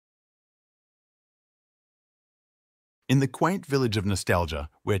In the quaint village of nostalgia,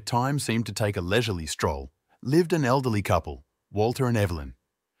 where time seemed to take a leisurely stroll, lived an elderly couple, Walter and Evelyn.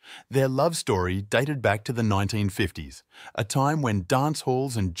 Their love story dated back to the 1950s, a time when dance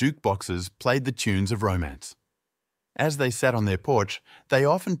halls and jukeboxes played the tunes of romance. As they sat on their porch, they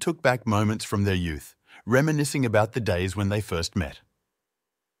often took back moments from their youth, reminiscing about the days when they first met.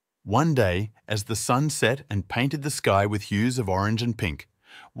 One day, as the sun set and painted the sky with hues of orange and pink,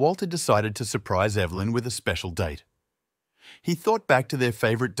 Walter decided to surprise Evelyn with a special date. He thought back to their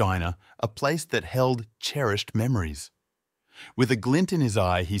favourite diner, a place that held cherished memories. With a glint in his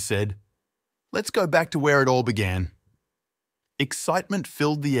eye, he said, "Let's go back to where it all began." Excitement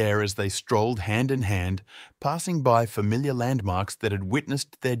filled the air as they strolled hand in hand, passing by familiar landmarks that had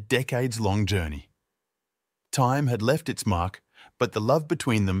witnessed their decades-long journey. Time had left its mark, but the love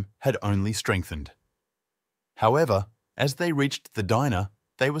between them had only strengthened. However, as they reached the diner,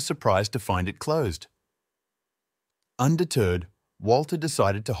 they were surprised to find it closed. Undeterred, Walter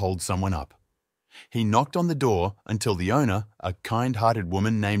decided to hold someone up. He knocked on the door until the owner, a kind-hearted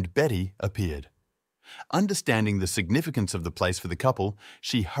woman named Betty, appeared. Understanding the significance of the place for the couple,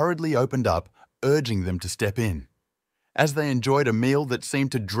 she hurriedly opened up, urging them to step in. As they enjoyed a meal that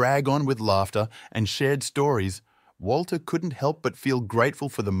seemed to drag on with laughter and shared stories, Walter couldn't help but feel grateful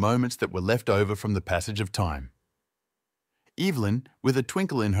for the moments that were left over from the passage of time. Evelyn, with a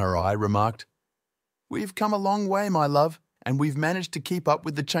twinkle in her eye, remarked, "We've come a long way, my love, and we've managed to keep up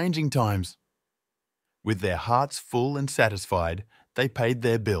with the changing times." With their hearts full and satisfied, they paid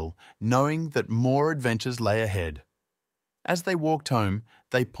their bill, knowing that more adventures lay ahead. As they walked home,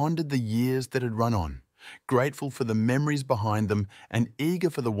 they pondered the years that had run on, grateful for the memories behind them and eager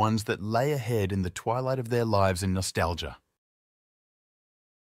for the ones that lay ahead in the twilight of their lives in nostalgia.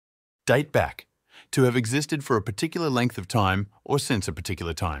 Date back, to have existed for a particular length of time or since a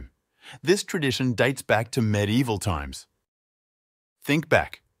particular time. This tradition dates back to medieval times. Think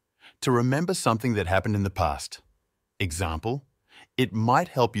back, to remember something that happened in the past. Example, it might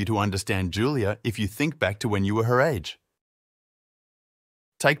help you to understand Julia if you think back to when you were her age.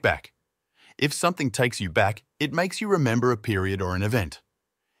 Take back. If something takes you back, it makes you remember a period or an event.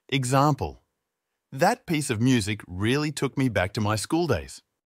 Example, that piece of music really took me back to my school days.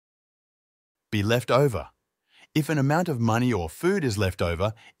 Be left over. If an amount of money or food is left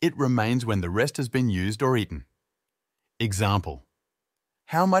over, it remains when the rest has been used or eaten. Example,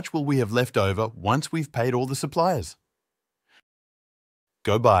 how much will we have left over once we've paid all the suppliers?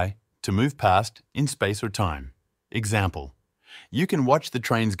 Go by, to move past, in space or time. Example, you can watch the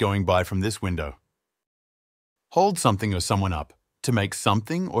trains going by from this window. Hold something or someone up, to make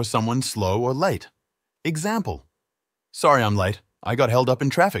something or someone slow or late. Example, sorry I'm late, I got held up in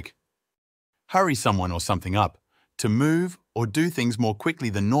traffic. Hurry someone or something up, to move or do things more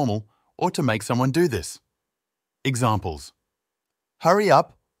quickly than normal or to make someone do this. Examples, hurry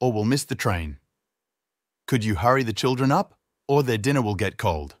up or we'll miss the train. Could you hurry the children up or their dinner will get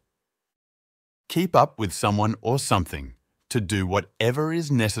cold? Keep up with someone or something, to do whatever is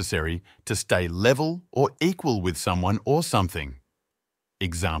necessary to stay level or equal with someone or something.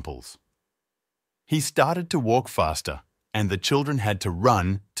 Examples, he started to walk faster and the children had to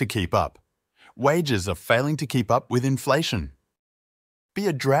run to keep up. Wages are failing to keep up with inflation. Be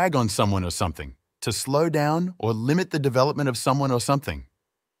a drag on someone or something, to slow down or limit the development of someone or something.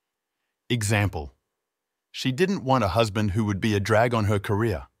 Example, she didn't want a husband who would be a drag on her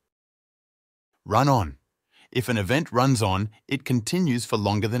career. Run on. If an event runs on, it continues for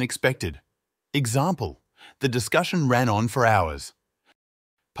longer than expected. Example, the discussion ran on for hours.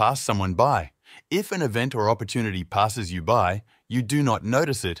 Pass someone by. If an event or opportunity passes you by, you do not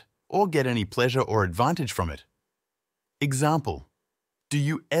notice it or get any pleasure or advantage from it. Example, do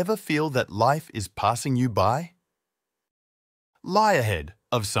you ever feel that life is passing you by? Lie ahead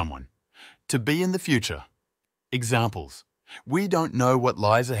of someone, to be in the future. Examples, we don't know what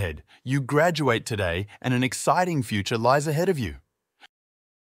lies ahead. You graduate today and an exciting future lies ahead of you.